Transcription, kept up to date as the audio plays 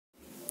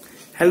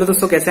Hello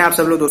दोस्तों, कैसे हैं आप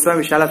सब लोग। दोस्तों मैं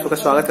विशाल, आप सबका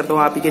स्वागत करता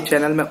हूं आप ही के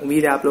चैनल में।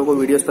 उम्मीद है आप लोगों को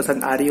वीडियोस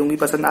पसंद आ रही होंगी।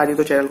 पसंद आ रही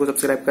तो चैनल को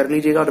सब्सक्राइब कर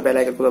लीजिएगा और बेल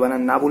आइकन को दबाना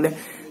ना भूलें,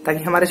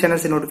 ताकि हमारे चैनल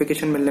से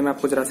नोटिफिकेशन मिलने में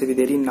आपको जरा सी भी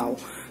देरी ना हो।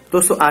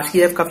 दोस्तों आज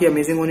की ऐप काफी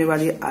अमेजिंग होने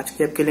वाली है। आज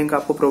की ऐप के लिंक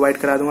आपको प्रोवाइड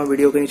करा दूंगा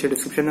वीडियो के नीचे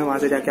डिस्क्रिप्शन में, वहां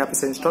से जाके आप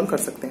इसे इंस्टॉल कर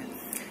सकते हैं।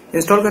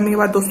 इंस्टॉल करने के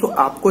बाद दोस्तों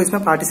आपको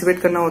इसमें पार्टिसिपेट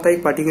करना होता है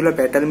एक पर्टिकुलर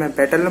बैटल में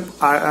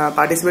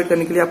पार्टिसिपेट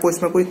करने के लिए आपको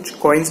इसमें कुछ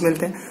कॉइन्स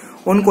मिलते हैं।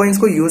 उन कॉइन्स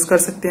को यूज कर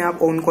सकते हैं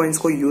आप। उन कॉइन्स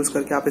को यूज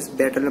करके आप इस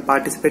बैटल में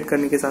पार्टिसिपेट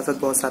करने के साथ साथ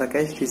बहुत सारा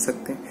कैश जीत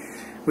सकते हैं।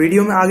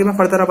 वीडियो में आगे मैं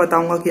फर्दर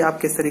बताऊंगा कि आप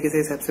किस तरीके से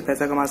इस ऐप से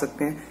पैसा कमा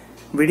सकते हैं।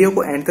 वीडियो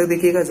को एंड तक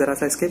देखिएगा, जरा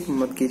सा स्किप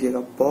मत कीजिएगा,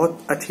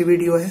 बहुत अच्छी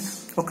वीडियो है।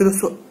 ओके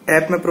दोस्तों,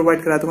 ऐप में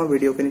प्रोवाइड करा दूंगा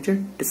वीडियो के नीचे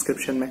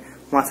डिस्क्रिप्शन में,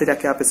 वहां से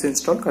जाके आप इसे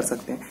इंस्टॉल कर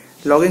सकते हैं।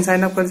 लॉगिन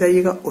साइन अप कर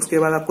जाइएगा। उसके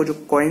बाद आपको जो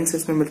कॉइन्स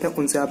इसमें मिलते हैं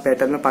उनसे आप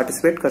बैटल में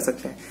पार्टिसिपेट कर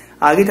सकते हैं।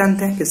 आगे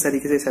जानते हैं किस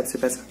तरीके से इस ऐप से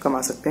पैसा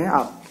कमा सकते हैं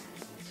आप।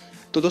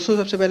 तो दोस्तों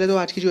सबसे पहले तो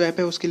आज की जो ऐप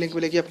है उसकी लिंक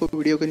मिलेगी आपको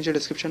वीडियो के नीचे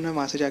डिस्क्रिप्शन में,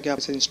 वहाँ से जाके आप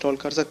इसे इंस्टॉल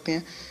कर सकते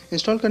हैं।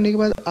 इंस्टॉल करने के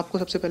बाद आपको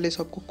सबसे पहले इस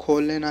ऐप को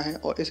खोल लेना है,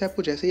 और इस ऐप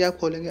को जैसे ही आप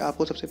खोलेंगे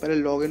आपको सबसे पहले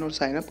लॉगिन और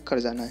साइन अप कर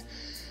जाना है।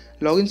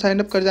 लॉगिन साइन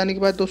अप कर जाने के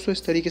बाद दोस्तों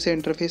इस तरीके से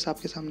इंटरफेस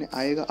आपके सामने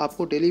आएगा।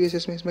 आपको डेली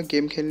बेसिस में इसमें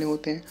गेम खेलने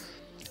होते हैं।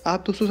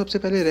 आप दोस्तों सबसे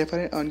पहले रेफर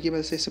एंड अर्न की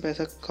मदद से इससे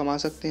पैसा कमा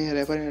सकते हैं।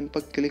 रेफर एंड अर्न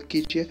पर क्लिक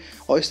कीजिए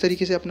और इस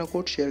तरीके से अपना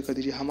कोड शेयर कर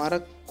दीजिए। हमारा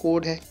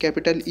कोड है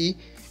capital E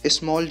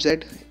small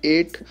Z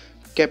 8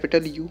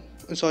 capital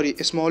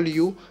small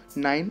you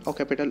 9 और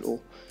कैपिटल ओ।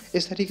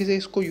 इस तरीके से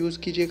इसको यूज़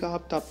कीजिएगा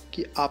आप,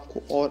 ताकि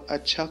आपको और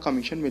अच्छा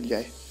कमीशन मिल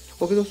जाए।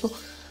 ओके दोस्तों,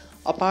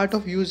 apart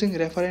of using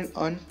refer and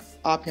earn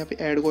आप यहाँ पे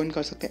ऐड कॉइन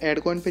कर सकते हैं। ऐड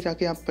कॉइन पे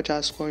जाके आप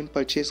 50 कॉइन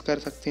परचेज कर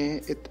सकते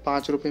हैं।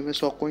 5 रुपये में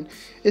 100 कॉइन,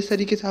 इस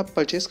तरीके से आप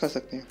परचेज कर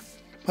सकते हैं।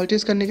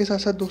 परचेज करने के साथ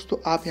साथ दोस्तों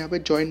आप यहाँ पे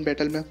जॉइन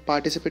बैटल में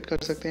पार्टिसिपेट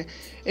कर सकते हैं।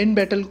 इन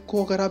बैटल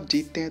को अगर आप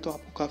जीतते हैं तो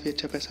आपको काफ़ी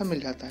अच्छा पैसा मिल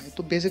जाता है।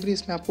 तो बेसिकली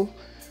इसमें आपको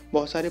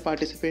बहुत सारे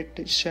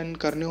पार्टिसिपेशन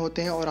करने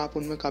होते हैं और आप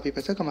उनमें काफ़ी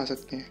पैसा कमा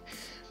सकते हैं।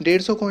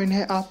 150 कॉइन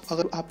है।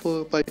 अगर आप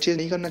परचेज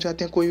नहीं करना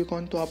चाहते हैं कोई भी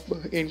कॉइन, तो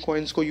आप इन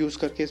कॉइन्स को यूज़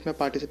करके इसमें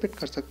पार्टिसिपेट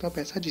कर सकते हैं,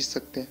 पैसा जीत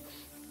सकते हैं।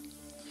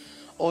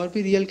 और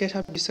भी रियल कैश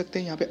आप जीत सकते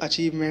हैं। यहाँ पे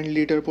अचीवमेंट,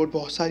 लीडर बोर्ड,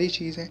 बहुत सारी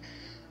चीज़ें,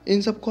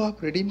 इन सबको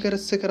आप रिडीम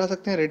से करा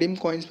सकते हैं। रिडीम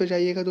कॉइन्स पे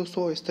जाइएगा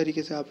दोस्तों, इस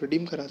तरीके से आप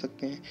रिडीम करा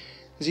सकते हैं।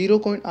 0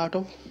 कॉइन आउट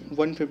ऑफ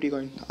 150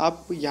 कॉइन।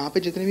 आप यहाँ पे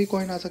जितने भी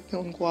कॉइन आ सकते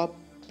हैं उनको आप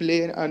प्ले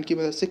एंड अर्न की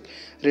मदद से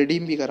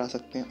रिडीम भी करा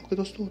सकते हैं। ओके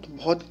दोस्तों, तो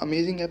बहुत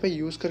अमेजिंग ऐप है,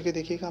 यूज़ करके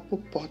देखिएगा, आपको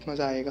बहुत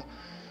मज़ा आएगा।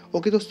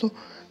 ओके दोस्तों,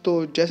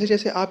 तो जैसे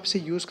जैसे आप इसे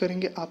यूज़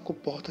करेंगे आपको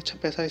बहुत अच्छा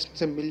पैसा इसमें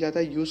से मिल जाता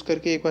है। यूज़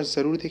करके एक बार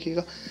ज़रूर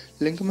देखिएगा।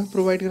 लिंक मैं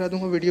प्रोवाइड करा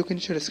दूंगा वीडियो के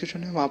नीचे डिस्क्रिप्शन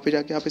में, वहाँ पे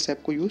जाके आप इस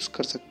ऐप को यूज़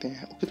कर सकते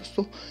हैं। ओके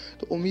दोस्तों,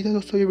 तो उम्मीद है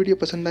दोस्तों ये वीडियो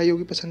पसंद आई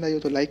होगी। पसंद आई हो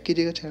तो लाइक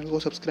कीजिएगा, चैनल को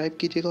सब्सक्राइब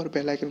कीजिएगा और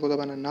बेल आइकन को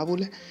दबाना ना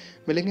भूलें।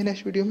 मिलेंगे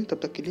नेक्स्ट वीडियो में, तब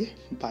तक के लिए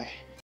बाय।